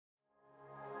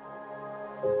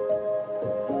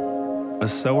a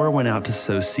sower went out to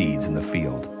sow seeds in the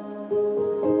field.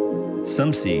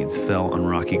 Some seeds fell on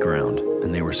rocky ground,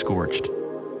 and they were scorched.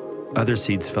 Other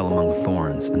seeds fell among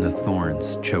thorns, and the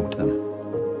thorns choked them.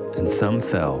 And some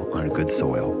fell on good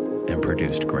soil and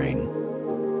produced grain.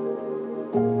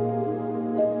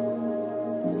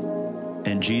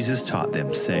 And Jesus taught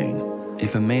them, saying,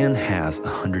 "If a man has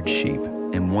 100 sheep,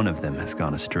 and one of them has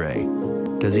gone astray,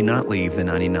 does he not leave the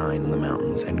 99 in the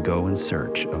mountains and go in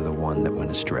search of the one that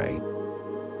went astray?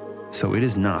 So it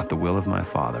is not the will of my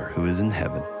Father who is in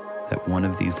heaven that one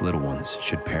of these little ones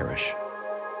should perish."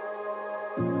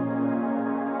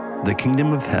 The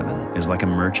kingdom of heaven is like a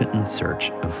merchant in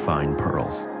search of fine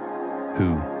pearls,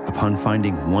 who, upon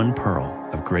finding one pearl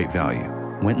of great value,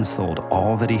 went and sold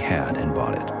all that he had and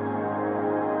bought it.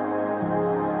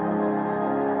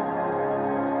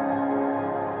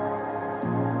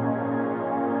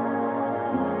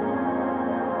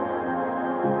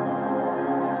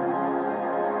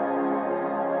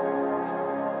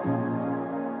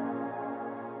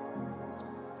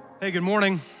 Hey, good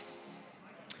morning.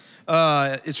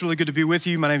 It's really good to be with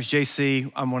you. My name is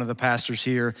JC. I'm one of the pastors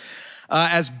here.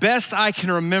 As best I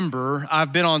can remember,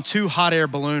 I've been on 2 hot air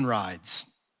balloon rides.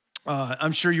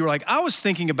 I'm sure you were like, I was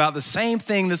thinking about the same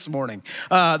thing this morning.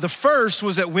 The first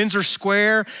was at Windsor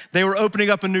Square. They were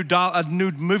opening up a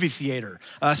new movie theater.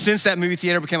 Since that movie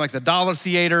theater became like the Dollar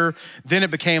Theater, then it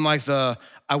became like the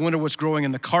I wonder what's growing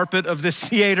in the carpet of this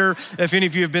theater. If any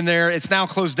of you have been there, it's now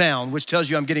closed down, which tells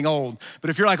you I'm getting old. But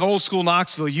if you're like old school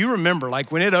Knoxville, you remember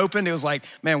like when it opened, it was like,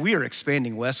 man, we are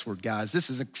expanding westward, guys. This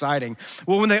is exciting.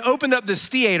 Well, when they opened up this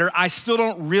theater, I still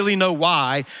don't really know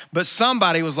why, but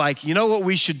somebody was like, you know what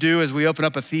we should do as we open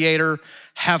up a theater?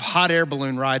 Have hot air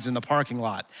balloon rides in the parking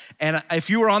lot. And if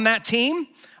you were on that team,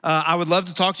 I would love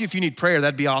to talk to you. If you need prayer,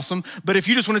 that'd be awesome. But if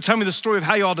you just want to tell me the story of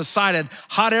how you all decided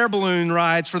hot air balloon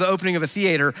rides for the opening of a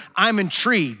theater, I'm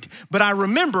intrigued. But I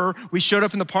remember we showed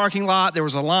up in the parking lot. There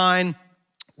was a line.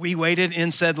 We waited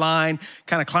in said line,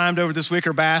 kind of climbed over this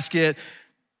wicker basket.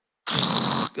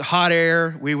 Hot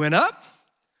air. We went up.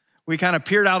 We kind of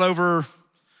peered out over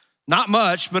not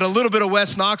much, but a little bit of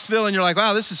West Knoxville, and you're like,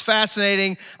 wow, this is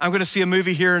fascinating. I'm gonna see a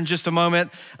movie here in just a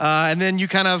moment. And then you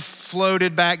kind of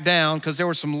floated back down because there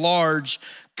were some large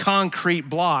concrete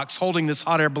blocks holding this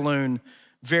hot air balloon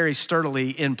very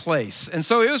sturdily in place. And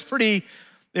so it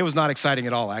was not exciting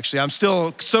at all, actually. I'm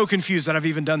still so confused that I've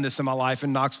even done this in my life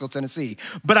in Knoxville, Tennessee,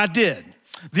 but I did.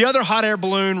 The other hot air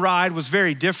balloon ride was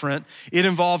very different. It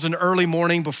involved an early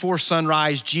morning before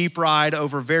sunrise Jeep ride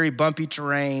over very bumpy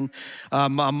terrain.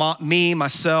 Me,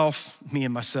 myself,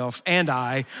 and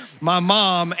I, my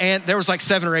mom, and there was like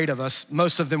 7 or 8 of us.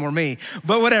 Most of them were me,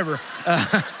 but whatever.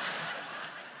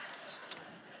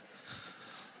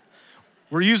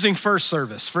 We're using first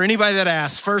service. For anybody that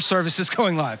asked, first service is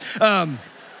going live.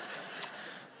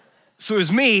 So it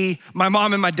was me, my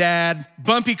mom and my dad,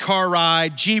 bumpy car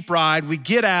ride, Jeep ride. We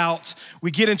get out, we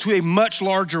get into a much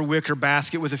larger wicker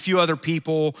basket with a few other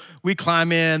people. We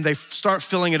climb in, they start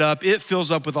filling it up. It fills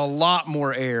up with a lot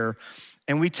more air.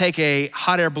 And we take a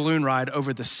hot air balloon ride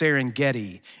over the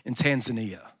Serengeti in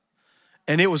Tanzania.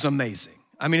 And it was amazing.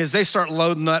 I mean, as they start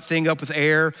loading that thing up with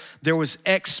air, there was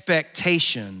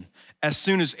expectation as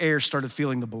soon as air started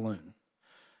filling the balloon.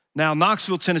 Now,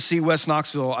 Knoxville, Tennessee, West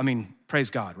Knoxville, I mean, praise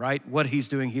God, right? What he's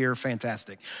doing here,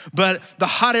 fantastic. But the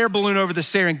hot air balloon over the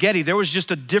Serengeti, there was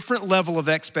just a different level of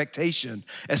expectation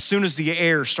as soon as the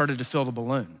air started to fill the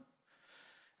balloon.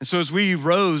 And so as we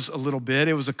rose a little bit,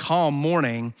 it was a calm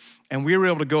morning and we were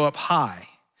able to go up high.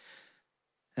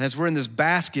 And as we're in this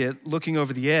basket looking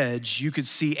over the edge, you could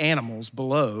see animals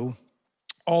below,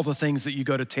 all the things that you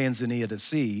go to Tanzania to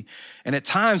see. And at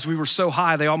times we were so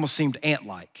high, they almost seemed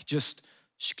ant-like, just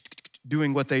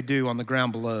doing what they do on the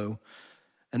ground below.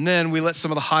 And then we let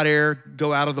some of the hot air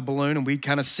go out of the balloon and we'd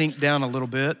kind of sink down a little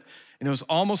bit. And it was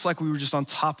almost like we were just on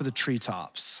top of the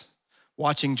treetops,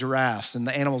 watching giraffes and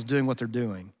the animals doing what they're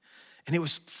doing. And it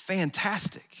was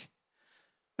fantastic.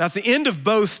 Now, at the end of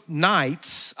both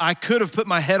nights, I could have put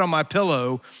my head on my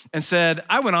pillow and said,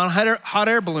 I went on a hot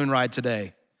air balloon ride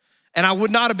today. And I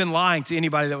would not have been lying to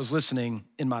anybody that was listening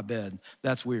in my bed.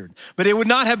 That's weird. But it would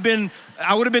not have been,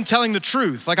 I would have been telling the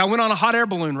truth. Like I went on a hot air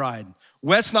balloon ride.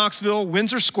 West Knoxville,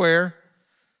 Windsor Square,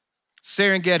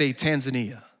 Serengeti,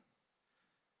 Tanzania.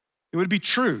 It would be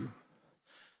true.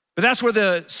 But that's where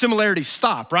the similarities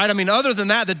stop, right? I mean, other than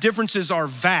that, the differences are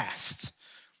vast.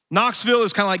 Knoxville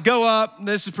is kind of like, go up,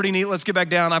 this is pretty neat, let's get back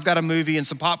down. I've got a movie and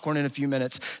some popcorn in a few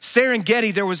minutes.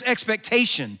 Serengeti, there was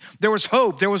expectation, there was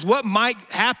hope, there was what might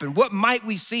happen, what might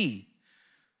we see?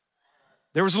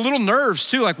 There was a little nerves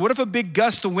too. Like, what if a big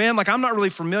gust of wind? Like, I'm not really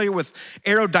familiar with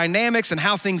aerodynamics and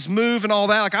how things move and all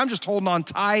that. Like, I'm just holding on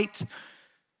tight.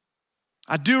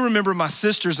 I do remember my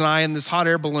sisters and I in this hot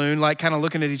air balloon, like kind of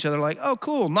looking at each other like, oh,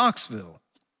 cool, Knoxville.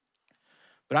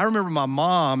 But I remember my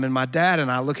mom and my dad and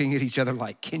I looking at each other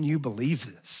like, can you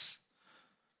believe this?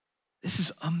 This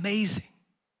is amazing.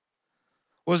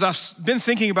 Well, as I've been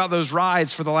thinking about those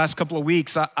rides for the last couple of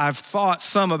weeks, I've thought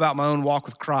some about my own walk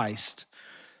with Christ.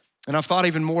 And I've thought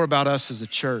even more about us as a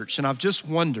church. And I've just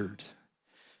wondered,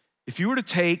 if you were to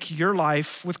take your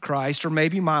life with Christ, or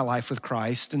maybe my life with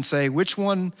Christ, and say, which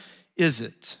one is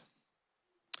it?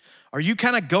 Are you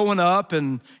kind of going up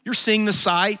and you're seeing the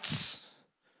sights,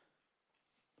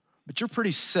 but you're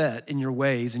pretty set in your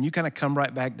ways and you kind of come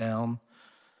right back down?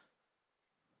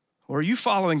 Or are you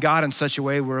following God in such a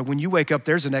way where when you wake up,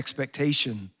 there's an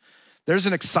expectation, there's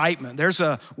an excitement, there's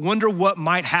a wonder what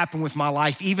might happen with my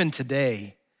life even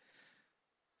today?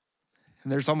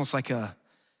 And there's almost like a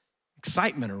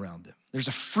excitement around him. There's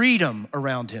a freedom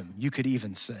around him, you could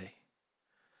even say.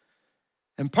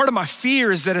 And part of my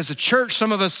fear is that as a church,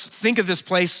 some of us think of this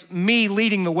place, me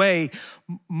leading the way,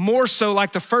 more so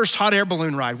like the first hot air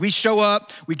balloon ride. We show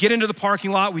up, we get into the parking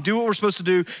lot, we do what we're supposed to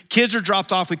do, kids are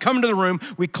dropped off, we come into the room,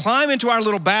 we climb into our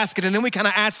little basket, and then we kind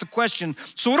of ask the question,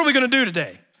 so what are we gonna do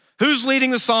today? Who's leading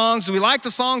the songs? Do we like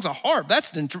the songs? A harp,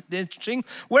 that's interesting.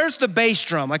 Where's the bass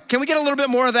drum? Like, can we get a little bit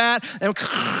more of that? And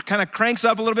kind of cranks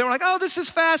up a little bit. We're like, oh, this is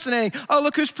fascinating. Oh,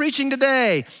 look who's preaching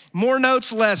today. More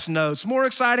notes, less notes. More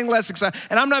exciting, less exciting.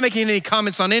 And I'm not making any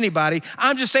comments on anybody.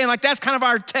 I'm just saying, like, that's kind of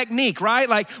our technique, right?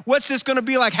 Like, what's this gonna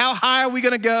be like? How high are we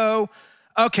gonna go?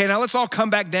 Okay, now let's all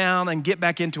come back down and get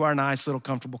back into our nice little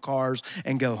comfortable cars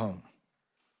and go home.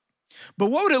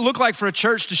 But what would it look like for a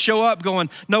church to show up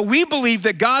going, no, we believe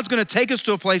that God's gonna take us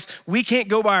to a place we can't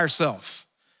go by ourselves.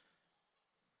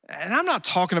 And I'm not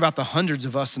talking about the hundreds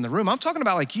of us in the room. I'm talking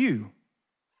about like you.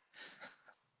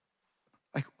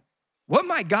 Like, what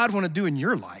might God wanna do in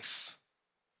your life?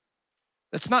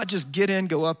 That's not just get in,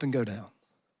 go up, and go down.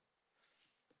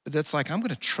 But that's like, I'm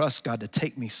gonna trust God to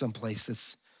take me someplace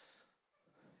it's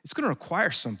gonna require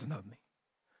something of me.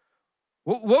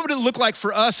 What would it look like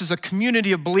for us as a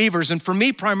community of believers? And for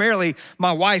me, primarily,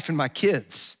 my wife and my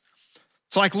kids.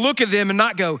 So like look at them and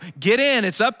not go, get in,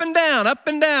 it's up and down, up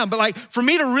and down. But like for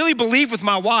me to really believe with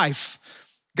my wife,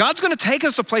 God's gonna take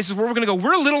us to places where we're gonna go,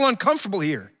 we're a little uncomfortable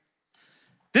here.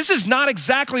 This is not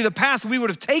exactly the path we would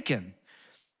have taken.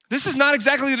 This is not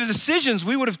exactly the decisions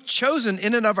we would have chosen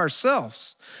in and of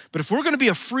ourselves. But if we're gonna be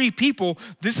a free people,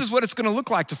 this is what it's gonna look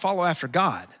like to follow after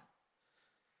God.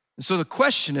 And so the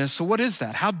question is, so what is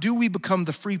that? How do we become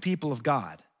the free people of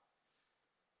God?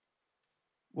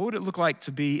 What would it look like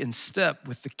to be in step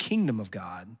with the kingdom of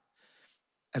God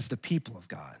as the people of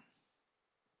God?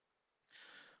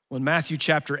 Well, in Matthew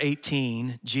chapter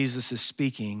 18, Jesus is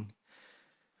speaking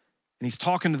and he's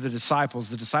talking to the disciples.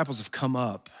 The disciples have come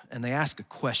up and they ask a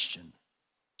question.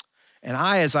 And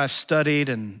as I've studied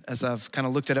and as I've kind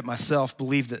of looked at it myself,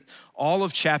 believe that all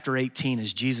of chapter 18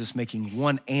 is Jesus making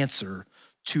one answer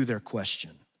to their question.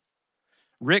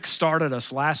 Rick started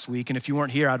us last week, and if you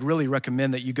weren't here, I'd really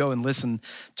recommend that you go and listen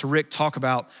to Rick talk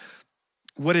about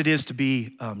what it is to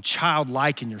be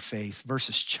childlike in your faith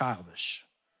versus childish.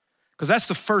 Because that's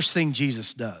the first thing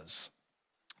Jesus does.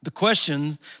 The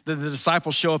question that the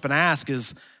disciples show up and ask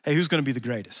is, hey, who's gonna be the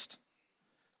greatest?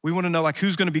 We wanna know like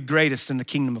who's gonna be greatest in the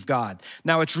kingdom of God.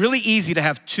 Now it's really easy to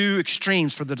have two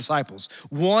extremes for the disciples.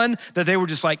 One, that they were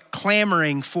just like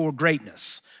clamoring for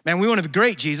greatness. Man, we wanna be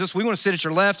great, Jesus. We wanna sit at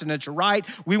your left and at your right.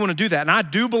 We wanna do that. And I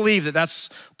do believe that that's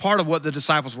part of what the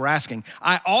disciples were asking.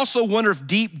 I also wonder if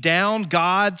deep down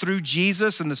God through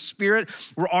Jesus and the Spirit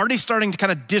were already starting to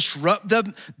kind of disrupt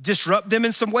them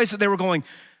in some ways that they were going,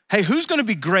 hey, who's gonna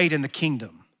be great in the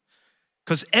kingdom?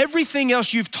 Because everything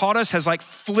else you've taught us has like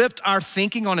flipped our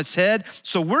thinking on its head.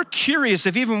 So we're curious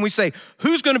if even when we say,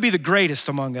 who's gonna be the greatest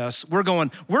among us?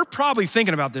 We're probably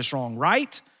thinking about this wrong,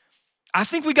 right? I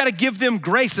think we gotta give them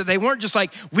grace that they weren't just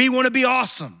like, we wanna be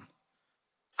awesome.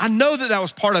 I know that that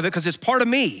was part of it because it's part of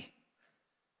me.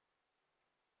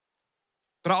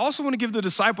 But I also wanna give the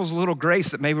disciples a little grace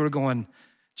that maybe we're going,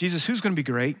 Jesus, who's gonna be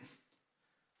great?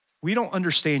 We don't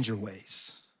understand your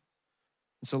ways.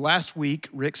 And so last week,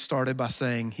 Rick started by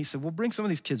saying, he said, well, bring some of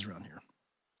these kids around here.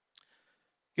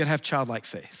 You gotta have childlike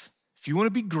faith. If you wanna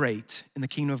be great in the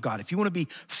kingdom of God, if you wanna be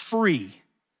free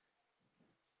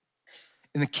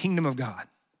in the kingdom of God,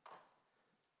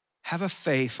 have a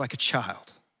faith like a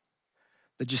child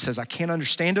that just says, I can't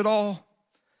understand it all,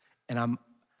 and I'm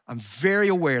very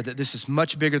aware that this is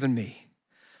much bigger than me,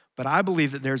 but I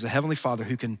believe that there's a heavenly Father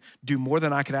who can do more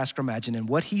than I could ask or imagine, and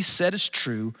what he said is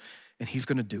true, and he's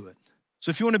gonna do it. So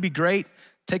if you wanna be great,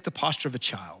 take the posture of a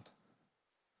child.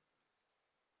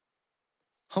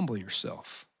 Humble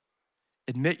yourself.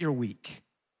 Admit you're weak.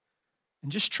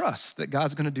 And just trust that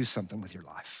God's gonna do something with your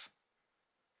life.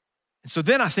 And so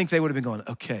then I think they would have been going,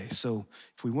 okay, so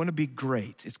if we wanna be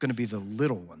great, it's gonna be the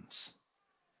little ones.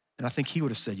 And I think he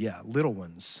would have said, yeah, little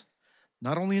ones,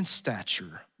 not only in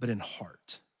stature, but in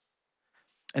heart.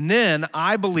 And then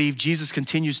I believe Jesus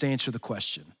continues to answer the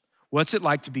question, what's it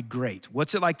like to be great?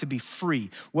 What's it like to be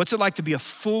free? What's it like to be a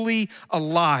fully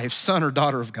alive son or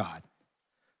daughter of God?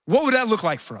 What would that look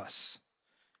like for us?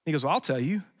 He goes, well, I'll tell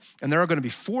you. And there are gonna be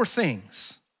 4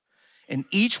 things. And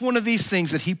each one of these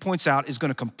things that he points out is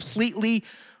gonna completely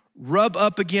rub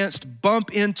up against,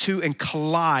 bump into, and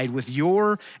collide with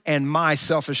your and my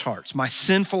selfish hearts, my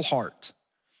sinful heart.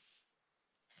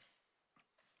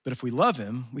 But if we love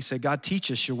him, we say, God, teach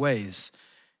us your ways.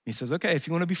 He says, okay, if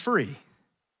you wanna be free,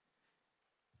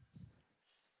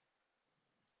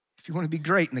 if you wanna be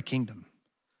great in the kingdom,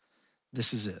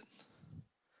 this is it.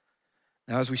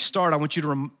 Now, as we start, I want you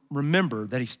to remember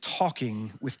that he's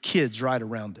talking with kids right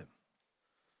around him.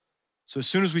 So as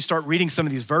soon as we start reading some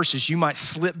of these verses, you might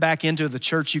slip back into the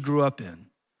church you grew up in.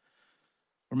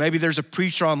 Or maybe there's a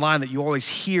preacher online that you always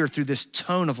hear through this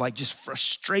tone of like just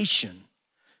frustration,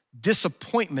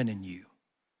 disappointment in you.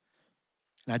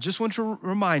 And I just want to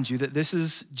remind you that this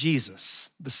is Jesus,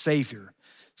 the Savior,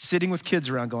 sitting with kids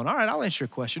around going, all right, I'll answer your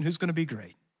question. Who's gonna be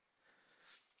great?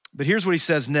 But here's what he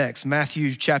says next,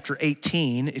 Matthew chapter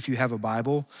 18, if you have a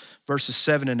Bible, verses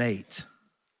 7 and 8.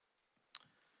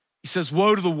 He says,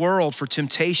 woe to the world for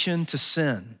temptation to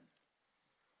sin.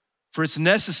 For it's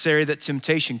necessary that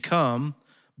temptation come,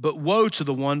 but woe to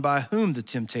the one by whom the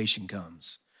temptation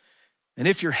comes. And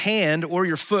if your hand or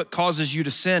your foot causes you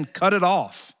to sin, cut it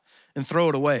off and throw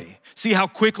it away. See how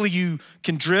quickly you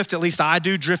can drift, at least I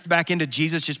do, drift back into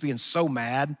Jesus just being so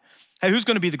mad. Hey, who's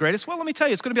gonna be the greatest? Well, let me tell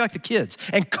you, it's gonna be like the kids.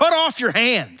 And cut off your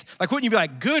hand. Like, wouldn't you be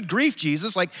like, good grief,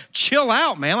 Jesus, like chill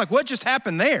out, man. Like what just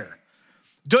happened there?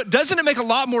 Doesn't it make a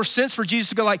lot more sense for Jesus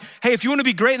to go like, hey, if you wanna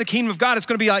be great in the kingdom of God, it's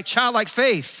gonna be like childlike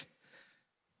faith.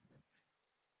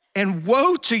 And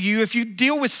woe to you if you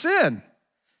deal with sin.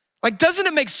 Like, doesn't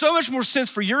it make so much more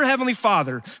sense for your Heavenly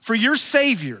Father, for your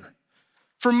Savior,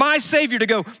 for my Savior to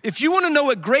go, if you wanna know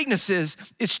what greatness is,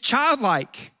 it's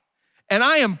childlike. And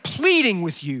I am pleading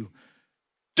with you,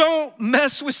 don't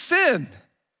mess with sin.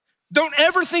 Don't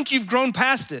ever think you've grown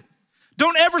past it.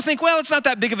 Don't ever think, well, it's not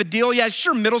that big of a deal. Yeah,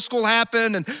 sure, middle school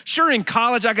happened, and sure, in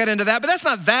college I got into that, but that's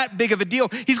not that big of a deal.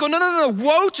 He's going, no,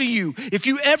 woe to you if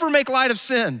you ever make light of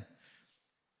sin.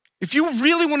 If you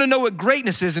really wanna know what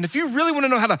greatness is, and if you really wanna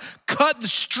know how to cut the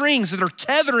strings that are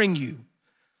tethering you,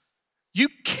 you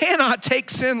cannot take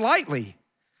sin lightly.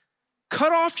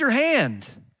 Cut off your hand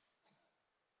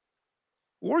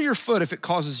or your foot if it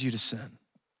causes you to sin.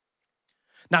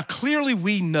 Now, clearly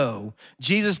we know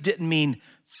Jesus didn't mean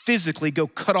physically go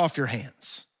cut off your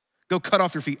hands, go cut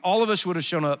off your feet. All of us would have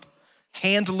shown up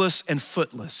handless and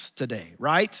footless today,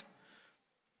 right?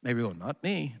 Maybe, well, not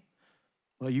me.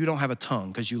 Well, you don't have a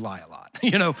tongue because you lie a lot,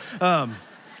 you know? But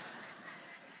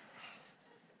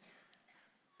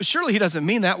surely he doesn't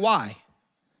mean that. Why?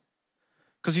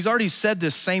 Because he's already said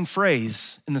this same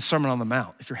phrase in the Sermon on the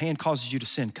Mount. If your hand causes you to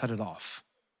sin, cut it off.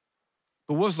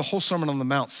 But what was the whole Sermon on the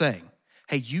Mount saying?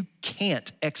 Hey, you can't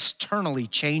externally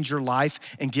change your life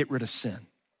and get rid of sin.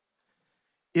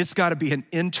 It's gotta be an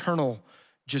internal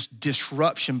just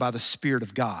disruption by the Spirit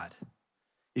of God.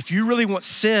 If you really want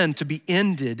sin to be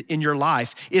ended in your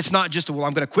life, it's not just, well,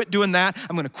 I'm gonna quit doing that,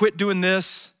 I'm gonna quit doing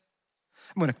this,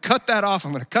 I'm gonna cut that off,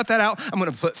 I'm gonna cut that out, I'm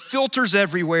gonna put filters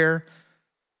everywhere.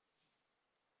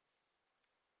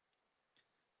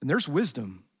 And there's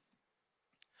wisdom.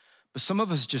 But some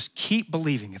of us just keep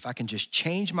believing if I can just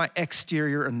change my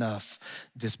exterior enough,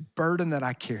 this burden that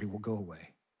I carry will go away.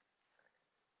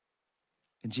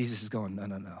 And Jesus is going,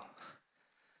 no.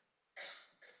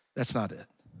 That's not it.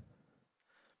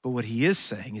 But what he is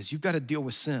saying is you've got to deal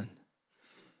with sin.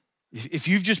 If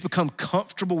you've just become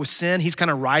comfortable with sin, he's kind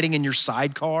of riding in your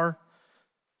sidecar.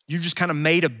 You've just kind of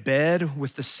made a bed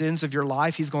with the sins of your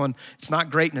life. He's going, it's not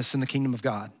greatness in the kingdom of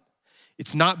God.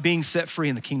 It's not being set free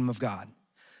in the kingdom of God.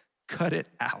 Cut it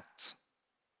out.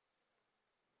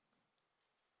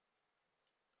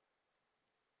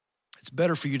 It's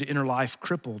better for you to enter life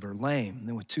crippled or lame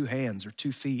than with 2 hands or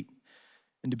 2 feet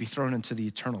and to be thrown into the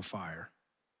eternal fire.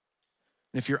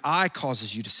 And if your eye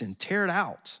causes you to sin, tear it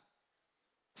out.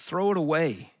 Throw it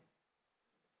away.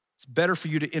 It's better for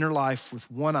you to enter life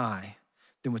with 1 eye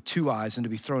than with 2 eyes and to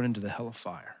be thrown into the hell of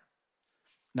fire.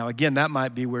 Now, again, that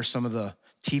might be where some of the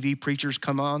TV preachers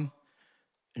come on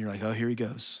and you're like, oh, here he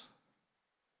goes.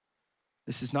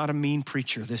 This is not a mean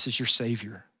preacher. This is your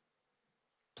Savior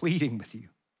pleading with you.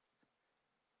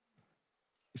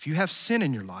 If you have sin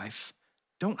in your life,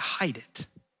 don't hide it.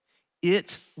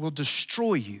 It will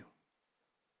destroy you.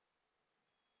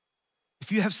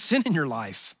 If you have sin in your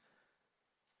life,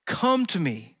 come to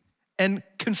me and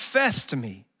confess to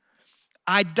me.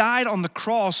 I died on the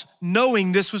cross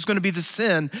knowing this was going to be the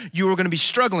sin you were going to be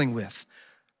struggling with.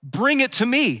 Bring it to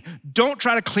me. Don't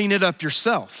try to clean it up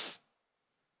yourself.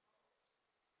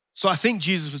 So I think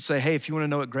Jesus would say, hey, if you want to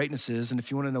know what greatness is and if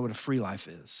you want to know what a free life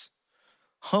is,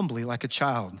 humbly like a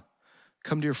child,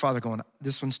 come to your Father going,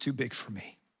 this one's too big for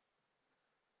me.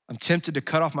 I'm tempted to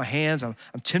cut off my hands. I'm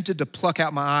tempted to pluck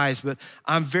out my eyes, but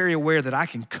I'm very aware that I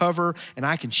can cover and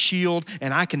I can shield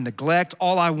and I can neglect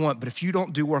all I want. But if you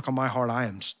don't do work on my heart,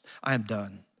 I am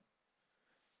done.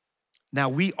 Now,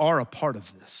 we are a part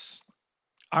of this.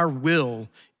 Our will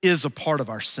is a part of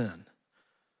our sin.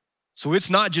 So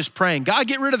it's not just praying, God,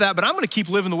 get rid of that, but I'm gonna keep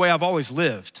living the way I've always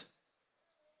lived.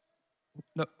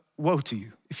 No, woe to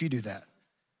you if you do that.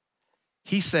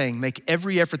 He's saying, make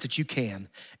every effort that you can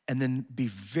and then be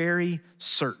very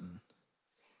certain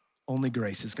only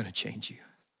grace is gonna change you.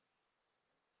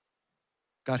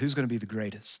 God, who's gonna be the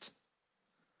greatest?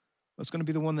 Well, it's gonna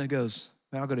be the one that goes,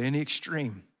 I'll go to any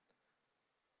extreme.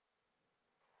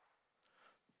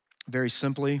 Very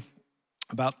simply,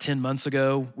 about 10 months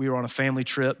ago, we were on a family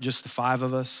trip, just the 5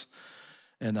 of us.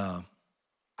 And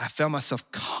I found myself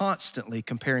constantly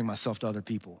comparing myself to other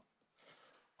people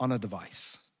on a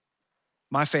device.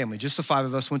 My family, just the 5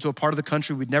 of us, went to a part of the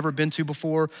country we'd never been to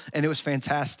before, and it was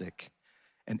fantastic.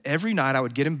 And every night I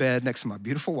would get in bed next to my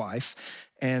beautiful wife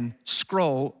and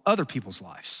scroll other people's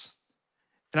lives.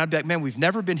 And I'd be like, man, we've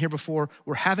never been here before.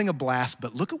 We're having a blast,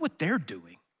 but look at what they're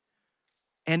doing.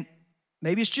 And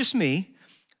maybe it's just me.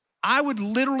 I would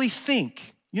literally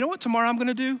think, you know what tomorrow I'm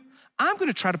gonna do? I'm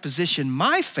gonna try to position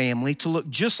my family to look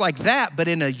just like that, but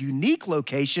in a unique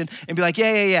location and be like,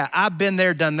 yeah, I've been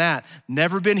there, done that.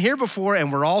 Never been here before,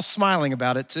 and we're all smiling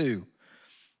about it too.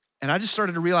 And I just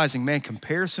started realizing, man,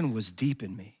 comparison was deep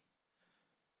in me.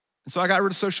 And so I got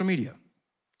rid of social media.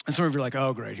 And some of you are like,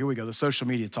 oh, great, here we go, the social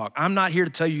media talk. I'm not here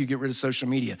to tell you to get rid of social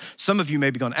media. Some of you may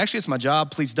be going, actually, it's my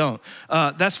job, please don't.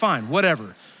 That's fine,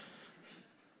 whatever.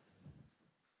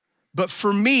 But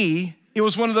for me, it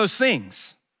was one of those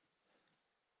things.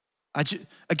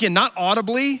 Again, not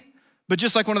audibly, but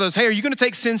just like one of those, hey, are you gonna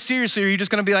take sin seriously or are you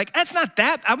just gonna be like, that's not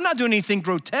that, I'm not doing anything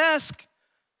grotesque.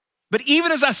 But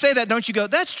even as I say that, don't you go,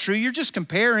 that's true, you're just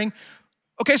comparing.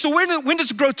 Okay, so when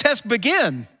does grotesque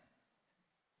begin?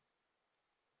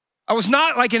 I was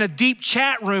not like in a deep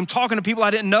chat room talking to people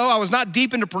I didn't know. I was not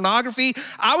deep into pornography.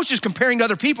 I was just comparing to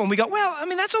other people and we go, well, I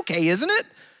mean, that's okay, isn't it?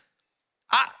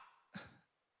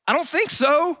 I don't think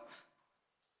so.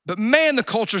 But man, the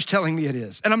culture's telling me it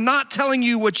is. And I'm not telling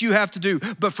you what you have to do.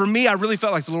 But for me, I really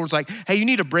felt like the Lord was like, hey, you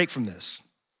need a break from this.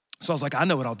 So I was like, I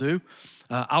know what I'll do.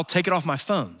 I'll take it off my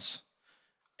phones.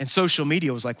 And social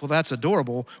media was like, well, that's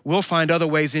adorable. We'll find other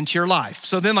ways into your life.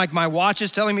 So then like my watch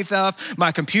is telling me stuff,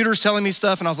 my computer's telling me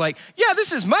stuff. And I was like, yeah,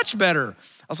 this is much better.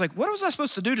 I was like, what was I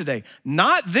supposed to do today?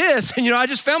 Not this. And I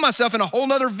just found myself in a whole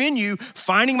nother venue,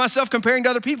 finding myself comparing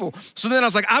to other people. So then I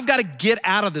was like, I've got to get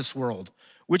out of this world,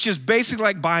 which is basically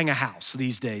like buying a house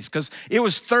these days, because it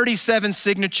was 37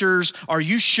 signatures. Are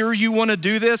you sure you want to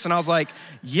do this? And I was like,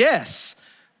 yes,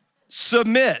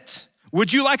 submit.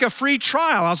 Would you like a free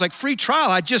trial? I was like, free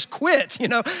trial, I just quit,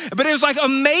 But it was like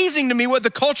amazing to me what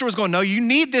the culture was going, no, you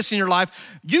need this in your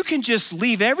life. You can just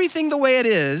leave everything the way it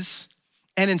is,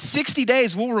 and in 60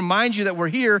 days, we'll remind you that we're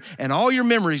here and all your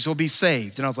memories will be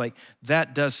saved. And I was like,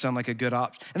 that does sound like a good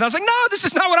option. And I was like, no, this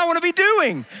is not what I want to be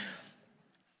doing.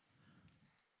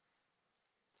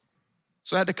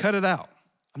 So I had to cut it out.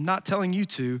 I'm not telling you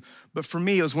to, but for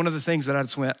me, it was one of the things that I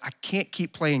just went, I can't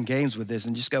keep playing games with this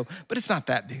and just go, but it's not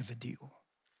that big of a deal.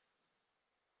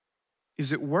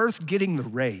 Is it worth getting the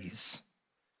raise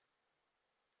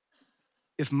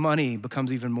if money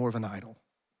becomes even more of an idol?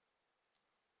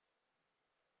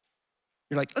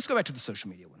 You're like, let's go back to the social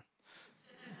media one.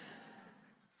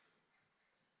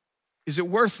 Is it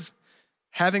worth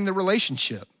having the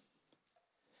relationship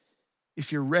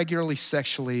if you're regularly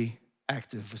sexually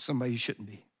active with somebody you shouldn't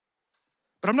be?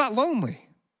 But I'm not lonely.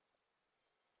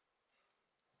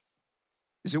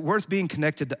 Is it worth being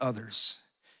connected to others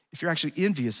if you're actually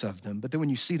envious of them, but then when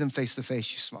you see them face to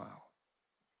face, you smile?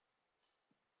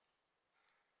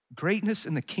 Greatness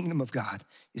in the kingdom of God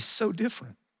is so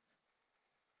different.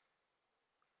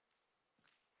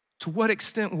 To what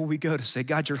extent will we go to say,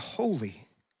 God, you're holy.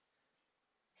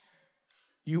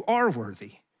 You are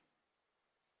worthy.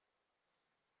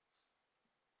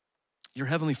 Your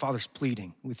Heavenly Father's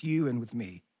pleading with you and with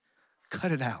me.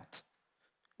 Cut it out.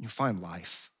 You'll find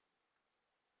life.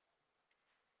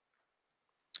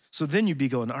 So then you'd be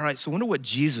going, all right, so I wonder what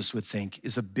Jesus would think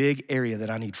is a big area that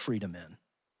I need freedom in.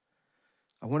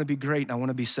 I want to be great and I want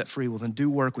to be set free. Well, then do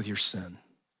work with your sin.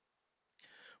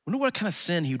 Wonder what kind of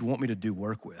sin he would want me to do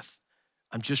work with.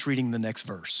 I'm just reading the next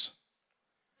verse.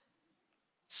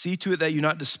 See to it that you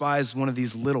not despise one of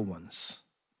these little ones,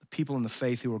 the people in the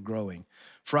faith who are growing.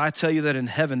 For I tell you that in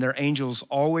heaven, their angels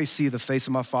always see the face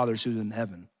of my Father who's in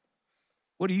heaven.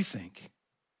 What do you think?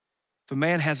 If a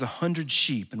man has 100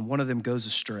 sheep and one of them goes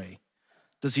astray,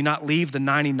 does he not leave the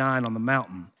 99 on the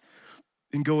mountain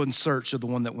and go in search of the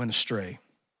one that went astray?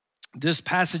 This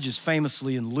passage is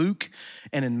famously in Luke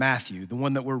and in Matthew, the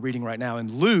one that we're reading right now.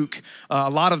 In Luke, a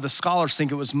lot of the scholars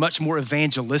think it was much more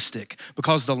evangelistic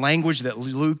because the language that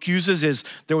Luke uses is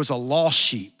there was a lost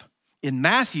sheep. In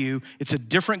Matthew, it's a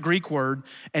different Greek word,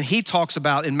 and he talks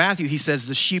about, in Matthew, he says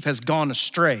the sheep has gone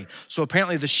astray. So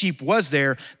apparently the sheep was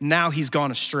there, now he's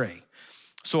gone astray.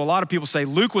 So a lot of people say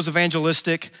Luke was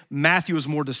evangelistic, Matthew was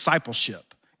more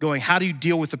discipleship, going, how do you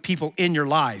deal with the people in your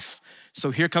life? So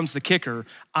here comes the kicker.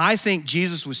 I think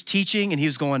Jesus was teaching and he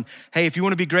was going, hey, if you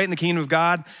want to be great in the kingdom of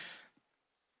God,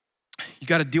 you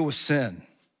got to deal with sin.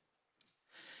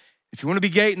 If you want to be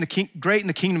great in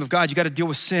the kingdom of God, you got to deal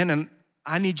with sin, and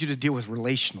I need you to deal with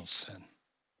relational sin.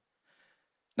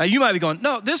 Now you might be going,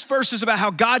 no, this verse is about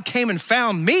how God came and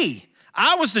found me.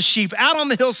 I was the sheep out on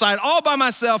the hillside all by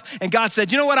myself, and God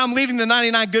said, you know what, I'm leaving the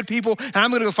 99 good people and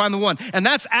I'm gonna go find the one. And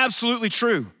that's absolutely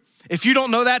true. If you don't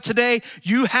know that today,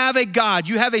 you have a God,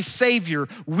 you have a Savior,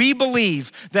 we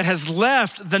believe, that has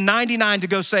left the 99 to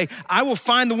go say, I will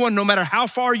find the one no matter how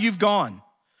far you've gone,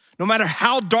 no matter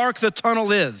how dark the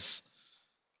tunnel is.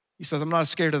 He says, I'm not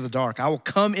scared of the dark. I will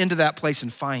come into that place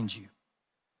and find you.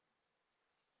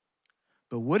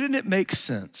 But wouldn't it make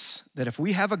sense that if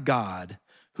we have a God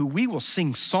who we will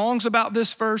sing songs about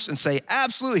this verse and say,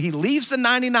 absolutely, he leaves the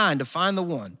 99 to find the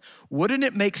one, wouldn't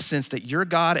it make sense that your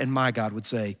God and my God would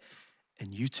say,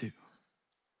 and you too?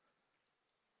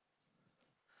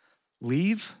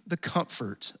 Leave the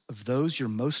comfort of those you're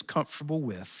most comfortable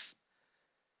with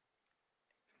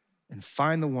and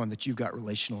find the one that you've got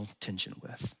relational tension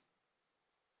with.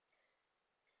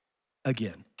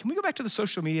 Again, can we go back to the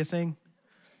social media thing?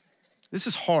 This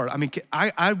is hard. I mean,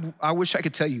 I wish I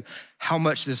could tell you how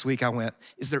much this week I went,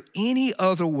 is there any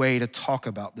other way to talk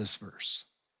about this verse?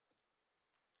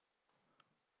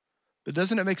 But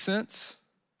doesn't it make sense?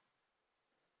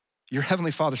 Your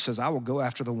Heavenly Father says, I will go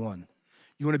after the one.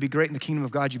 You want to be great in the kingdom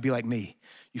of God, you be like me.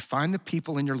 You find the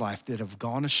people in your life that have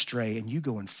gone astray and you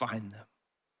go and find them.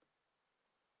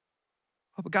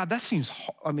 Oh, but God, that seems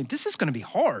hard. I mean, this is going to be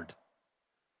hard.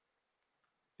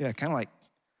 Yeah, kind of like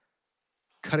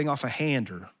cutting off a hand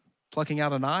or plucking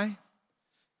out an eye.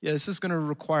 Yeah, this is going to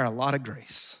require a lot of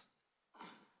grace.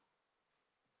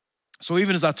 So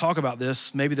even as I talk about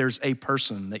this, maybe there's a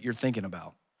person that you're thinking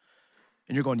about.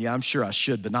 And you're going, yeah, I'm sure I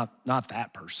should, but not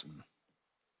that person.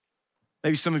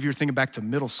 Maybe some of you are thinking back to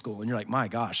middle school and you're like, my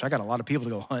gosh, I got a lot of people to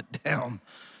go hunt down.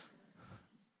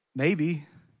 Maybe.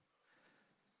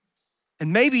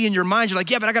 And maybe in your mind, you're like,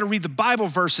 yeah, but I got to read the Bible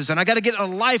verses and I got to get in a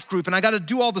life group and I got to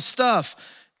do all the stuff.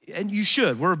 And you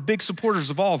should. We're big supporters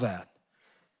of all that.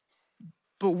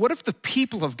 But what if the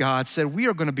people of God said, we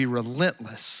are going to be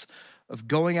relentless of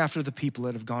going after the people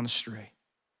that have gone astray?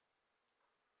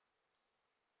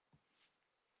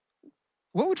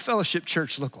 What would Fellowship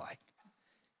Church look like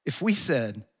if we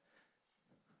said,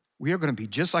 we are going to be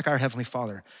just like our Heavenly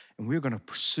Father and we're going to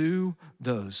pursue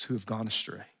those who have gone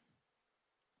astray?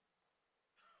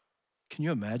 Can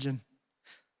you imagine?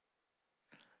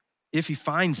 If he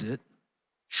finds it,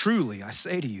 truly, I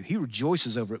say to you, he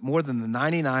rejoices over it more than the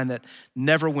 99 that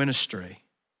never went astray.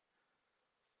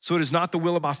 So it is not the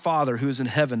will of my Father who is in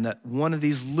heaven that one of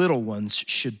these little ones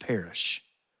should perish.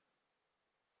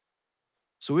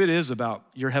 So it is about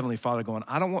your Heavenly Father going,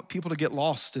 I don't want people to get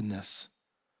lost in this.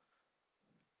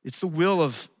 It's the will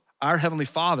of our Heavenly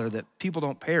Father that people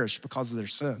don't perish because of their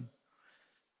sin.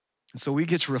 And so we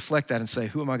get to reflect that and say,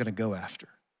 who am I going to go after?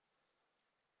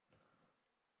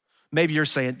 Maybe you're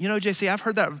saying, you know, JC, I've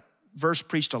heard that verse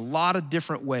preached a lot of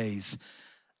different ways.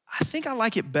 I think I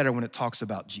like it better when it talks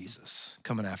about Jesus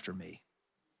coming after me.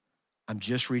 I'm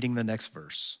just reading the next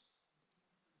verse.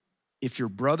 If your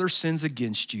brother sins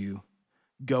against you,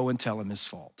 go and tell him his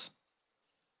fault.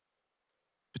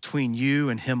 Between you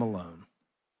and him alone.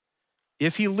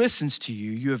 If he listens to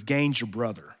you, you have gained your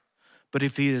brother. But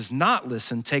if he does not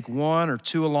listen, take one or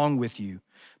two along with you,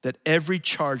 that every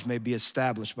charge may be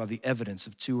established by the evidence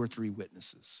of 2 or 3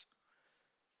 witnesses.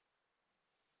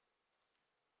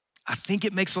 I think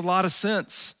it makes a lot of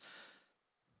sense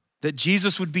that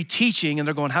Jesus would be teaching and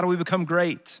they're going, how do we become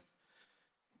great?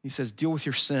 He says, deal with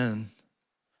your sin,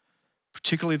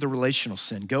 particularly the relational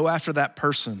sin. Go after that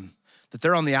person that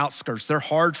they're on the outskirts. They're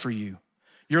hard for you.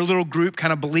 Your little group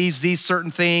kind of believes these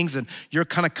certain things and you're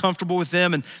kind of comfortable with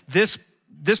them. And this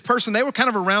person, they were kind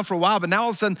of around for a while, but now all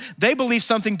of a sudden they believe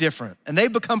something different and they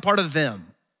become part of them.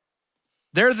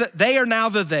 They are now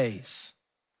the theys.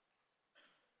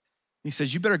 He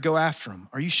says, you better go after them.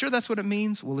 Are you sure that's what it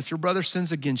means? Well, if your brother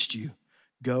sins against you,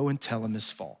 go and tell him his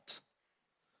fault.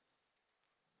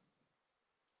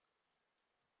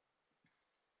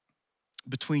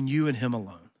 Between you and him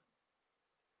alone.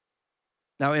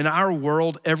 Now, in our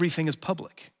world, everything is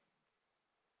public.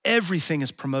 Everything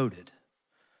is promoted.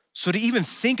 So to even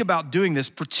think about doing this,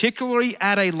 particularly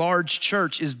at a large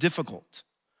church, is difficult.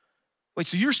 Wait,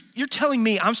 so you're telling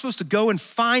me I'm supposed to go and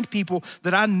find people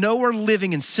that I know are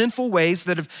living in sinful ways,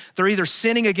 that they're either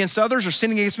sinning against others or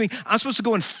sinning against me. I'm supposed to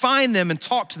go and find them and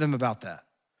talk to them about that.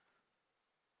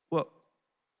 Well,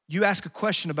 you ask a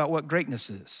question about what greatness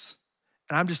is.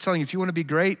 And I'm just telling you, if you want to be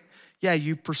great, yeah,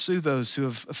 you pursue those who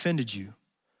have offended you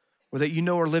or that you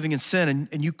know are living in sin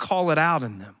and you call it out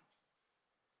in them.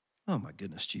 Oh my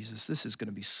goodness, Jesus, this is going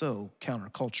to be so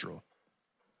countercultural.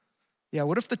 Yeah,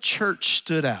 what if the church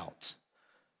stood out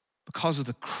because of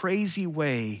the crazy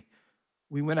way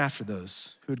we went after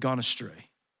those who had gone astray?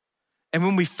 And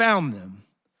when we found them,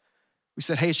 we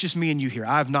said, hey, it's just me and you here.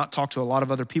 I have not talked to a lot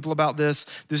of other people about this.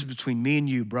 This is between me and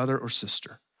you, brother or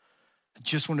sister. I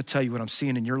just want to tell you what I'm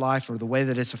seeing in your life or the way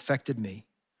that it's affected me.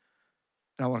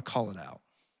 And I want to call it out.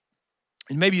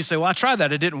 And maybe you say, well, I tried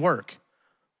that, it didn't work.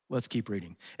 Let's keep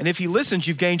reading. And if he listens,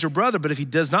 you've gained your brother, but if he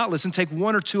does not listen, take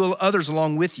one or two others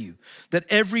along with you, that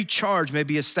every charge may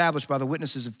be established by the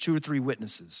witnesses of 2 or 3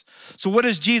 witnesses. So what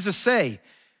does Jesus say?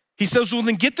 He says, well,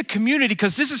 then get the community,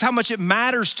 because this is how much it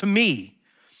matters to me.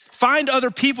 Find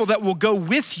other people that will go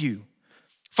with you.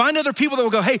 Find other people that will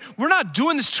go, hey, we're not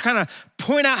doing this to kind of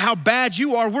point out how bad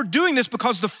you are. We're doing this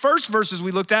because the first verses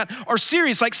we looked at are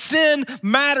serious, like sin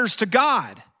matters to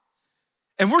God.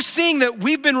 And we're seeing that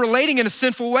we've been relating in a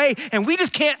sinful way and we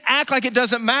just can't act like it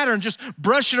doesn't matter and just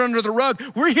brush it under the rug.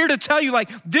 We're here to tell you, like,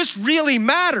 this really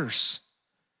matters.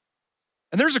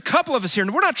 And there's a couple of us here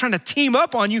and we're not trying to team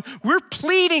up on you. We're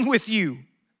pleading with you.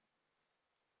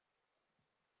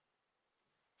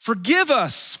 Forgive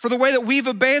us for the way that we've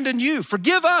abandoned you.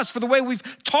 Forgive us for the way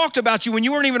we've talked about you when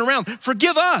you weren't even around.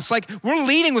 Forgive us, like we're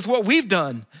leading with what we've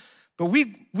done. But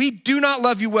we do not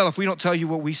love you well if we don't tell you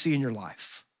what we see in your life.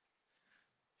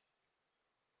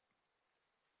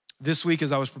 This week,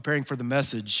 as I was preparing for the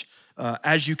message,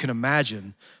 as you can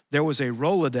imagine, there was a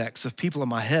Rolodex of people in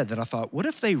my head that I thought, what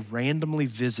if they randomly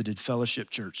visited Fellowship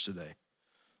Church today?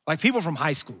 Like people from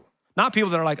high school. Not people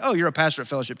that are like, oh, you're a pastor at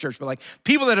Fellowship Church, but like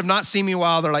people that have not seen me in a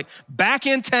while. They're like, back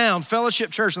in town,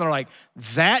 Fellowship Church. And they're like,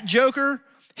 that joker,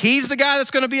 he's the guy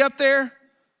that's gonna be up there?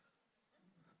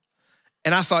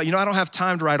 And I thought, I don't have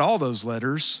time to write all those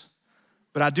letters,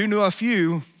 but I do know a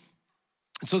few.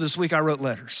 And so this week I wrote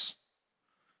letters.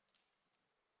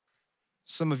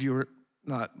 Some of you are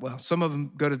not, well, some of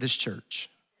them go to this church.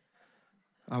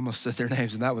 I almost said their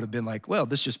names and that would have been like, well,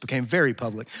 this just became very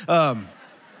public.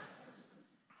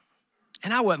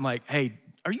 And I wasn't like, hey,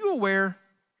 are you aware?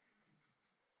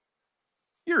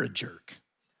 You're a jerk.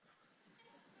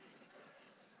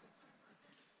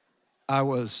 I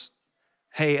was,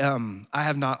 hey, I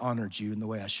have not honored you in the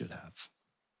way I should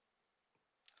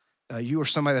have. You are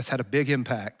somebody that's had a big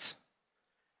impact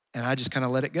and I just kind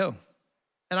of let it go.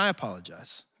 And I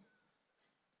apologize.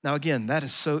 Now again, that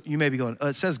is so, you may be going,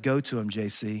 it says go to him,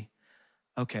 JC.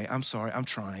 Okay, I'm sorry, I'm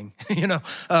trying,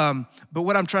 But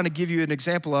what I'm trying to give you an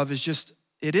example of is just,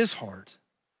 it is hard.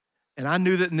 And I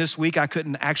knew that in this week I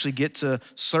couldn't actually get to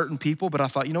certain people, but I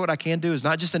thought, what I can do is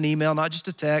not just an email, not just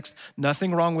a text,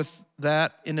 nothing wrong with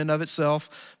that in and of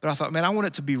itself. But I thought, man, I want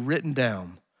it to be written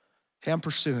down. Hey, I'm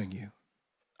pursuing you.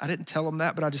 I didn't tell them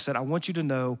that, but I just said, I want you to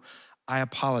know I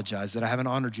apologize that I haven't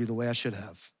honored you the way I should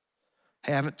have.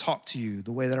 Hey, I haven't talked to you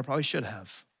the way that I probably should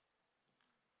have.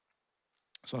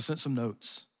 So I sent some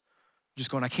notes.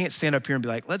 Just going, I can't stand up here and be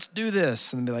like, let's do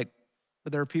this. And be like,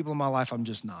 but there are people in my life I'm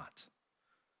just not.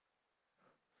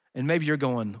 And maybe you're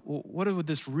going, well, what would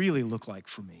this really look like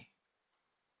for me?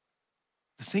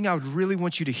 The thing I would really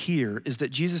want you to hear is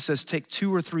that Jesus says, take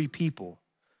 2 or 3 people.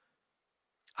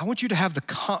 I want you to have the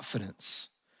confidence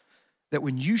that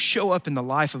when you show up in the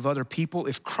life of other people,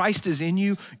 if Christ is in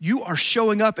you, you are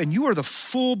showing up and you are the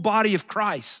full body of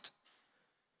Christ.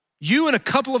 You and a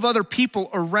couple of other people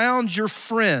around your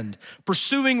friend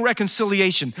pursuing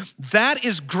reconciliation. That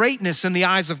is greatness in the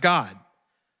eyes of God.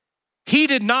 He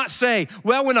did not say,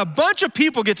 well, when a bunch of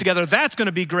people get together, that's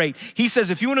gonna be great. He says,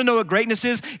 if you wanna know what greatness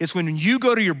is, it's when you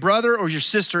go to your brother or your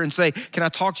sister and say, can I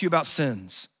talk to you about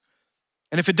sins?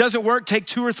 And if it doesn't work, take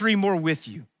 2 or 3 more with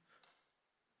you.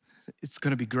 It's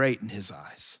gonna be great in his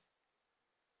eyes.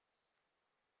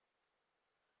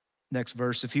 Next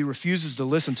verse, if he refuses to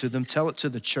listen to them, tell it to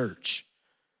the church.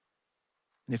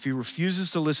 And if he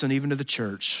refuses to listen even to the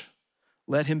church,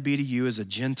 let him be to you as a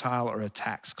Gentile or a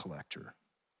tax collector.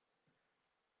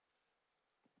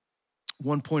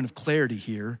 One point of clarity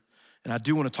here, and I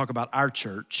do want to talk about our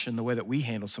church and the way that we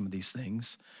handle some of these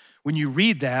things. When you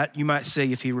read that, you might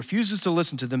say, if he refuses to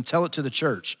listen to them, tell it to the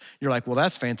church. You're like, well,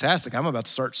 that's fantastic. I'm about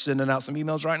to start sending out some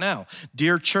emails right now.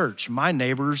 Dear church, my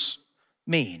neighbor's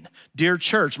mean. Dear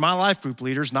church, my life group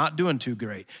leader's not doing too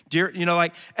great. Dear,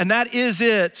 and that is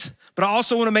it. But I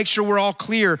also want to make sure we're all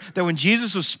clear that when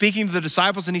Jesus was speaking to the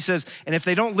disciples and he says, and if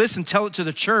they don't listen, tell it to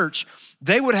the church,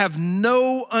 they would have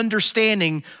no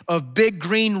understanding of big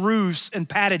green roofs and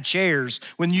padded chairs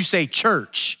when you say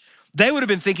church. They would have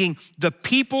been thinking the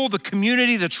people, the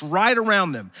community that's right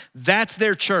around them, that's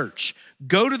their church.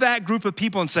 Go to that group of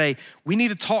people and say, we need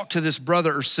to talk to this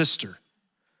brother or sister.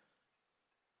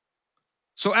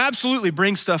 So absolutely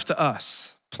bring stuff to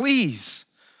us, please.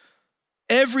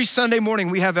 Every Sunday morning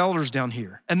we have elders down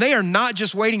here, and they are not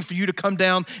just waiting for you to come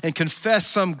down and confess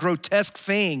some grotesque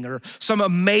thing or some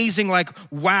amazing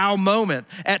wow moment.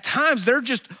 At times they're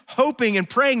just hoping and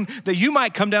praying that you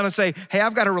might come down and say, hey,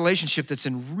 I've got a relationship that's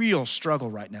in real struggle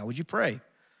right now. Would you pray?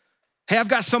 Hey, I've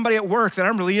got somebody at work that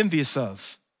I'm really envious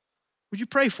of. Would you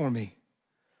pray for me?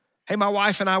 Hey, my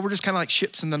wife and I, we're just kind of like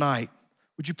ships in the night.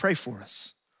 Would you pray for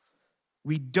us?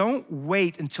 We don't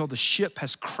wait until the ship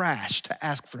has crashed to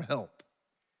ask for help.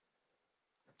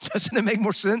 Doesn't it make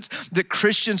more sense that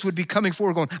Christians would be coming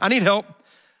forward going, I need help.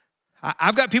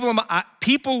 I've got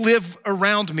people live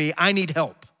around me. I need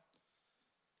help.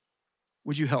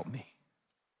 Would you help me?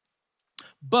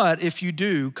 But if you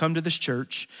do come to this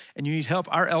church and you need help,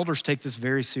 our elders take this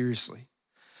very seriously.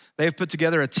 They've put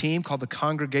together a team called the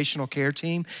Congregational Care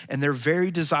Team, and their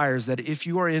very desire is that if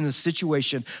you are in a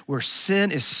situation where sin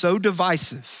is so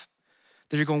divisive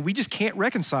that you're going, we just can't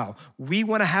reconcile, we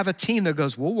want to have a team that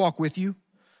goes, we'll walk with you.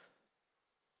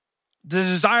 The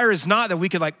desire is not that we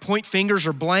could point fingers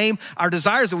or blame. Our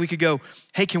desire is that we could go,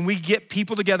 hey, can we get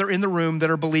people together in the room that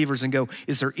are believers and go,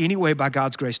 is there any way by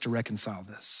God's grace to reconcile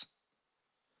this?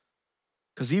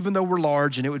 Because even though we're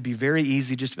large and it would be very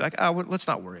easy just to be like, oh, let's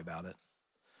not worry about it.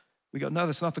 We go, no,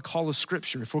 that's not the call of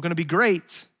Scripture. If we're gonna be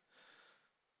great,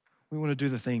 we wanna do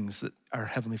the things that our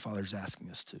Heavenly Father is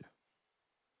asking us to.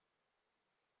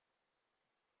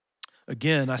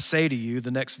 Again, I say to you, the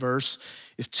next verse,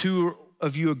 if 2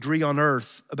 of you agree on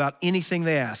earth about anything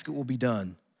they ask, it will be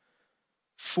done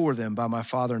for them by my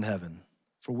Father in heaven.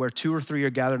 For where 2 or 3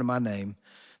 are gathered in my name,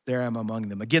 there I am among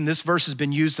them. Again, this verse has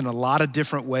been used in a lot of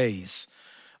different ways.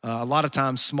 A lot of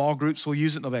times small groups will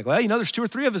use it and they'll be like, well, there's 2 or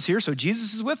 3 of us here, so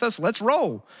Jesus is with us, let's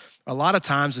roll. A lot of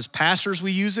times as pastors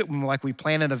we use it when we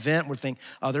plan an event, we think,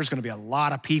 oh, there's gonna be a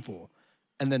lot of people.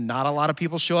 And then not a lot of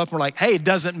people show up and we're like, hey, it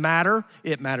doesn't matter.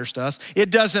 It matters to us.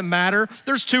 It doesn't matter.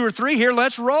 There's 2 or 3 here,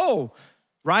 let's roll,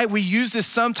 right? We use this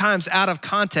sometimes out of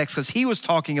context because he was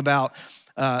talking about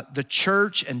the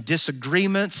church and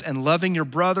disagreements and loving your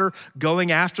brother,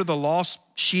 going after the lost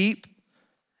sheep.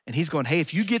 And he's going, hey,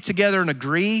 if you get together and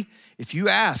agree, if you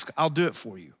ask, I'll do it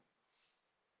for you.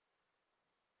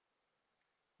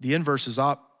 The inverse is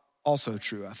also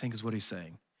true, I think is what he's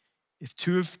saying. If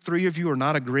 2 or 3 of you are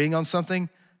not agreeing on something,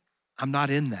 I'm not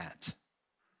in that.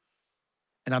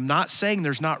 And I'm not saying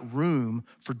there's not room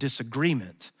for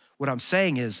disagreement. What I'm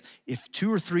saying is if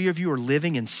 2 or 3 of you are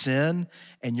living in sin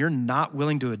and you're not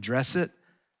willing to address it,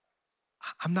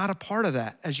 I'm not a part of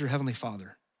that as your Heavenly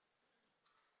Father.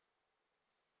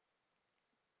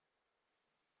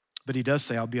 But he does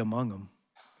say, I'll be among them.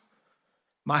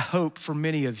 My hope for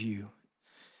many of you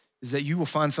is that you will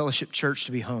find Fellowship Church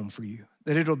to be home for you,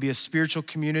 that it'll be a spiritual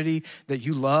community that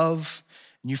you love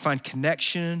and you find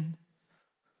connection.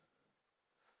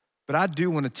 But I do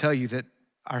want to tell you that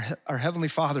our Heavenly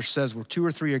Father says where 2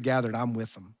 or 3 are gathered, I'm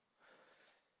with them.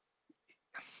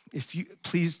 If you,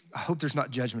 please, I hope there's not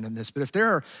judgment in this, but if there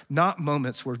are not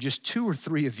moments where just 2 or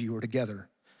 3 of you are together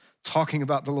talking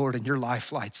about the Lord and your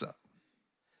life lights up,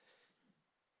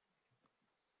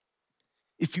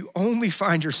 if you only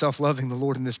find yourself loving the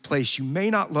Lord in this place, you may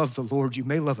not love the Lord, you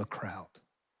may love a crowd.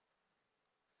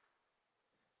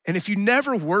 And if you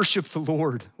never worship the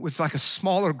Lord with a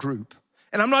smaller group,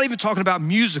 and I'm not even talking about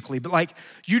musically, but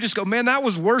you just go, man, that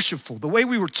was worshipful. The way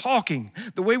we were talking,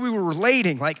 the way we were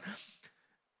relating, I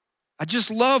just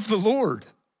love the Lord.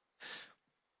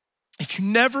 If you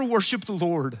never worship the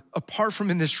Lord apart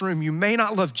from in this room, you may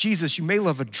not love Jesus, you may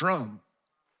love a drum.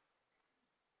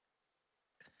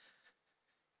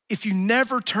 If you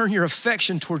never turn your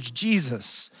affection towards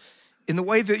Jesus in the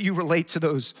way that you relate to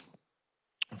those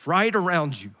right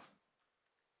around you,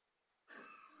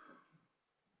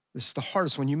 this is the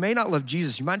hardest one. You may not love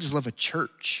Jesus, you might just love a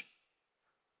church.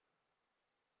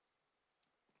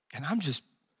 And I'm just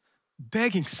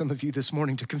begging some of you this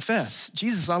morning to confess,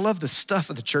 Jesus, I love the stuff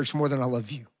of the church more than I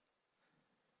love you.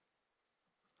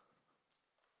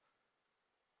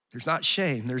 There's not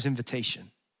shame, there's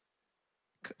invitation.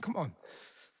 Come on.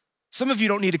 Some of you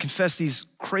don't need to confess these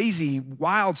crazy,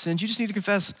 wild sins. You just need to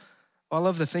confess, oh, I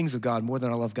love the things of God more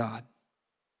than I love God.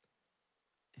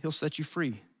 He'll set you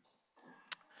free.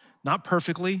 Not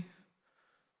perfectly,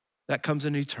 that comes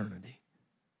in eternity.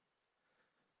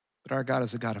 But our God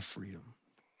is a God of freedom.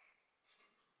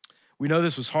 We know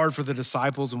this was hard for the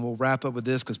disciples, and we'll wrap up with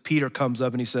this because Peter comes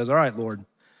up and he says, all right, Lord,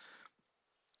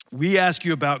 we ask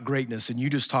you about greatness, and you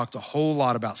just talked a whole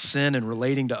lot about sin and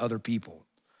relating to other people.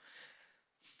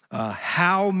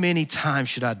 How many times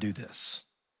should I do this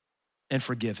and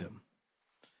forgive him?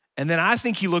 And then I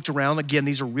think he looked around. Again,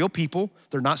 these are real people.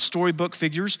 They're not storybook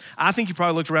figures. I think he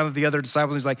probably looked around at the other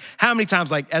disciples. He's like, how many times?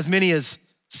 Like as many as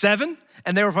 7?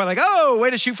 And they were probably like, oh,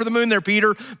 way to shoot for the moon there,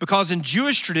 Peter. Because in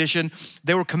Jewish tradition,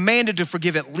 they were commanded to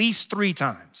forgive at least 3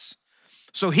 times.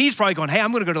 So he's probably going, hey,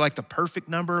 I'm gonna go to like the perfect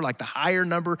number, like the higher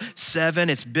number, 7,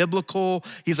 it's biblical.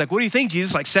 He's like, what do you think,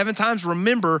 Jesus? Like 7 times,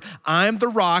 remember, I'm the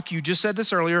rock, you just said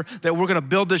this earlier, that we're gonna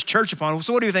build this church upon.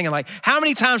 So what are you thinking? Like, how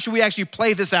many times should we actually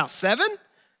play this out? 7?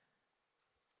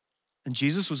 And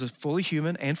Jesus was a fully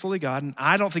human and fully God, and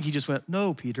I don't think he just went,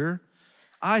 no, Peter,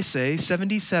 I say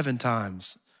 77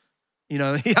 times. You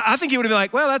know, I think he would have been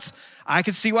like, well, I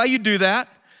can see why you do that.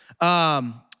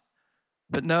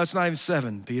 But no, it's not even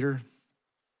 7, Peter.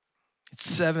 It's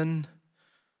 7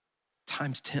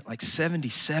 times 10, like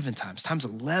 77 times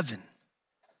 11.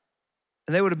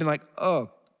 And they would have been like, oh,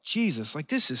 Jesus, like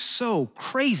this is so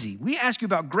crazy. We ask you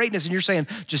about greatness and you're saying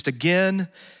just again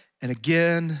and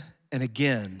again and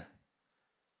again,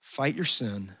 fight your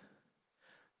sin,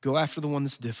 go after the one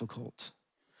that's difficult,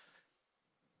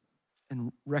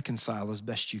 and reconcile as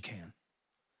best you can.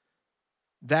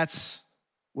 That's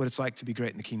what it's like to be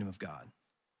great in the kingdom of God.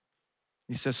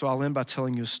 He says, so I'll end by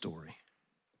telling you a story.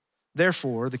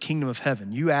 Therefore, the kingdom of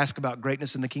heaven, you ask about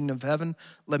greatness in the kingdom of heaven,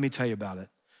 let me tell you about it.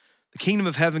 The kingdom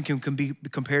of heaven can be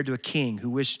compared to a king who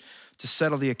wished to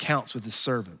settle the accounts with his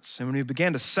servants. And when he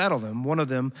began to settle them, one of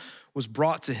them was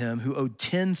brought to him who owed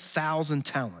 10,000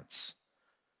 talents.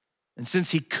 And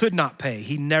since he could not pay,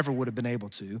 he never would have been able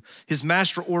to. His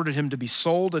master ordered him to be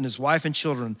sold and his wife and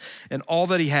children and all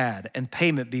that he had, and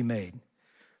payment be made.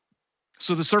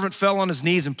 So the servant fell on his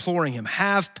knees, imploring him,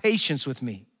 have patience with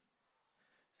me,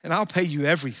 and I'll pay you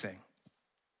everything.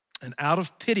 And out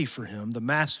of pity for him, the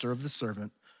master of the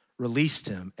servant released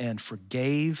him and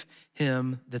forgave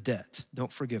him the debt.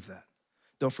 Don't forgive that.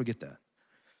 Don't forget that.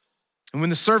 And when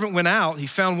the servant went out, he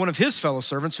found one of his fellow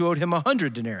servants who owed him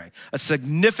 100 denarii, a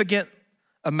significant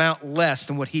amount less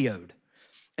than what he owed.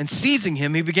 And seizing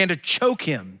him, he began to choke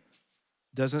him.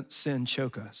 Doesn't sin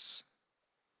choke us?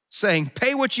 Saying,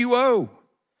 pay what you owe,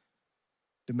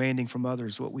 demanding from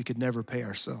others what we could never pay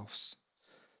ourselves.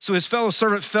 So his fellow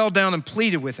servant fell down and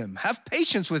pleaded with him, have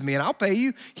patience with me and I'll pay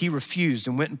you. He refused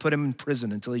and went and put him in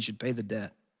prison until he should pay the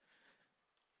debt.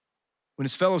 When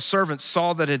his fellow servants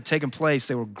saw that it had taken place,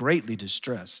 they were greatly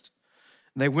distressed.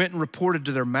 And they went and reported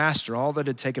to their master all that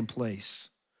had taken place.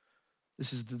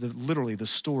 This is literally the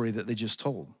story that they just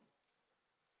told.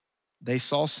 They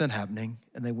saw sin happening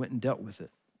and they went and dealt with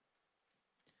it.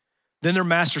 Then their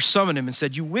master summoned him and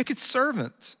said, you wicked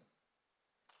servant,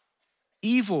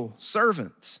 evil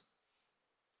servant.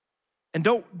 And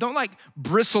don't like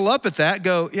bristle up at that.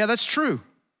 Go, yeah, that's true.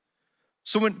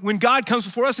 So when God comes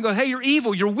before us and goes, hey, you're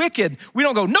evil, you're wicked, we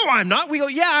don't go, no, I'm not. We go,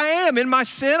 yeah, I am. In my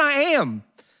sin, I am.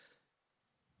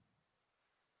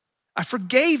 I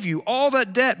forgave you all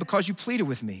that debt because you pleaded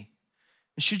with me.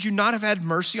 And should you not have had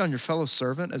mercy on your fellow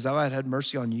servant as I had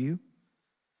mercy on you?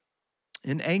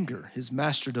 In anger, his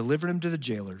master delivered him to the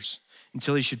jailers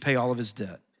until he should pay all of his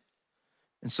debt.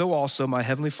 And so also my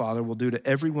heavenly Father will do to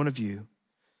every one of you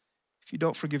if you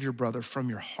don't forgive your brother from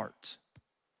your heart.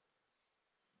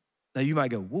 Now you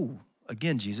might go, whoa,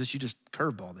 again, Jesus, you just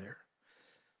curveball there.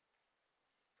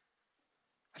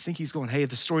 I think he's going, hey,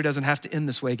 the story doesn't have to end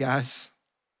this way, guys.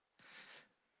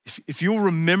 If you'll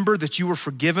remember that you were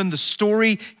forgiven, the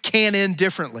story can end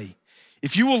differently.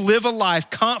 If you will live a life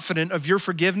confident of your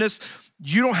forgiveness,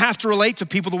 you don't have to relate to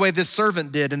people the way this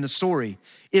servant did in the story.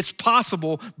 It's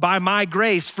possible by my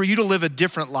grace for you to live a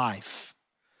different life.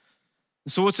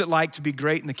 And so what's it like to be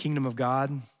great in the kingdom of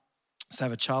God? It's to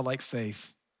have a childlike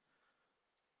faith.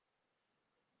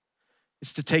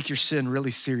 It's to take your sin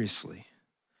really seriously.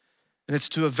 And it's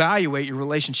to evaluate your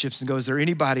relationships and go, is there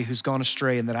anybody who's gone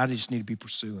astray and that I just need to be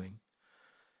pursuing?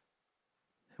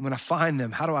 And when I find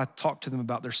them, how do I talk to them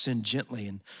about their sin gently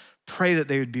and pray that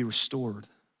they would be restored?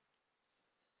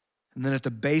 And then at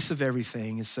the base of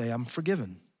everything is say, I'm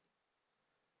forgiven.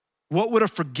 What would a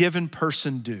forgiven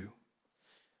person do?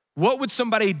 What would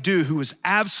somebody do who was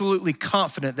absolutely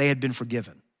confident they had been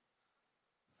forgiven?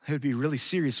 They would be really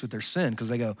serious with their sin because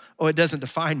they go, oh, it doesn't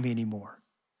define me anymore.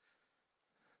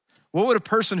 What would a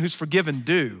person who's forgiven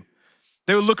do?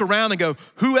 They would look around and go,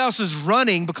 who else is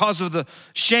running because of the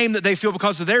shame that they feel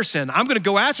because of their sin? I'm gonna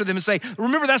go after them and say,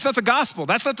 remember, that's not the gospel.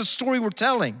 That's not the story we're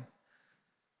telling.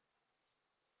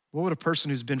 What would a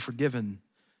person who's been forgiven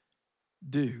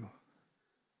do?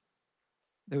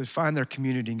 They would find their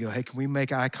community and go, hey, can we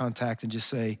make eye contact and just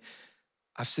say,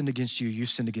 I've sinned against you, you've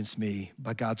sinned against me.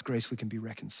 By God's grace, we can be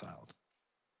reconciled.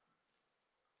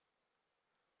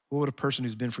 What would a person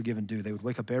who's been forgiven do? They would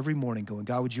wake up every morning going,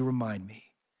 God, would you remind me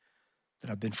that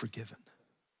I've been forgiven?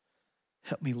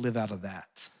 Help me live out of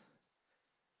that.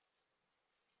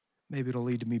 Maybe it'll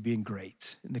lead to me being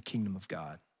great in the kingdom of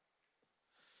God.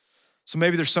 So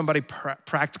maybe there's somebody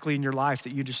practically in your life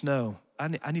that you just know,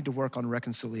 I need to work on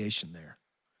reconciliation there.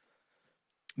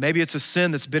 Maybe it's a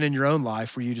sin that's been in your own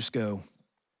life where you just go,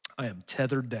 I am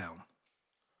tethered down.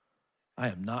 I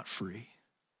am not free.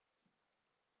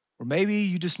 Or maybe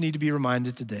you just need to be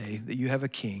reminded today that you have a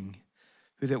king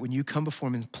who that when you come before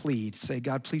him and plead, say,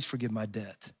 God, please forgive my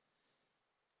debt.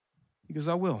 He goes,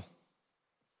 I will.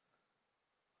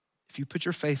 If you put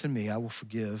your faith in me, I will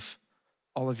forgive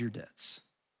all of your debts.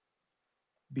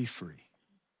 Be free.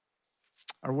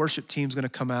 Our worship team's gonna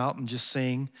come out and just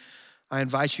sing. I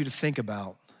invite you to think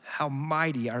about how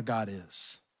mighty our God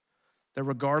is. That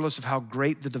regardless of how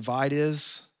great the divide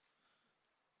is,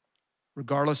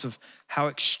 regardless of how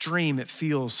extreme it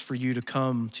feels for you to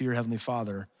come to your Heavenly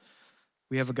Father,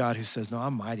 we have a God who says, no,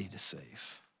 I'm mighty to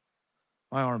save.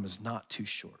 My arm is not too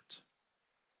short.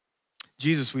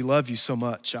 Jesus, we love you so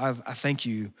much. I thank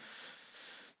you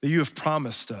that you have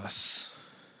promised us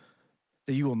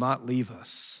that you will not leave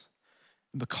us.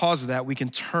 And because of that, we can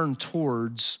turn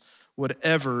towards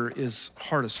whatever is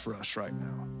hardest for us right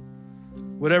now.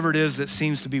 Whatever it is that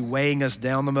seems to be weighing us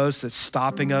down the most, that's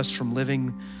stopping us from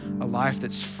living a life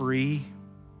that's free.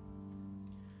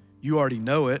 You already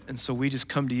know it, and so we just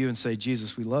come to you and say,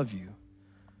 Jesus, we love you.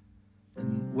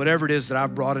 And whatever it is that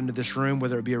I've brought into this room,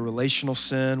 whether it be a relational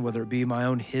sin, whether it be my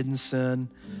own hidden sin,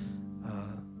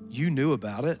 you knew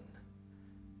about it.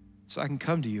 So I can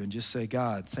come to you and just say,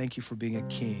 God, thank you for being a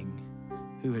king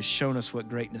who has shown us what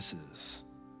greatness is.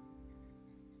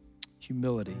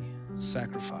 Humility,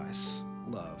 sacrifice,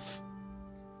 love,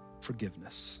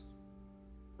 forgiveness.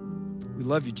 We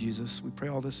love you, Jesus. We pray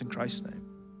all this in Christ's name.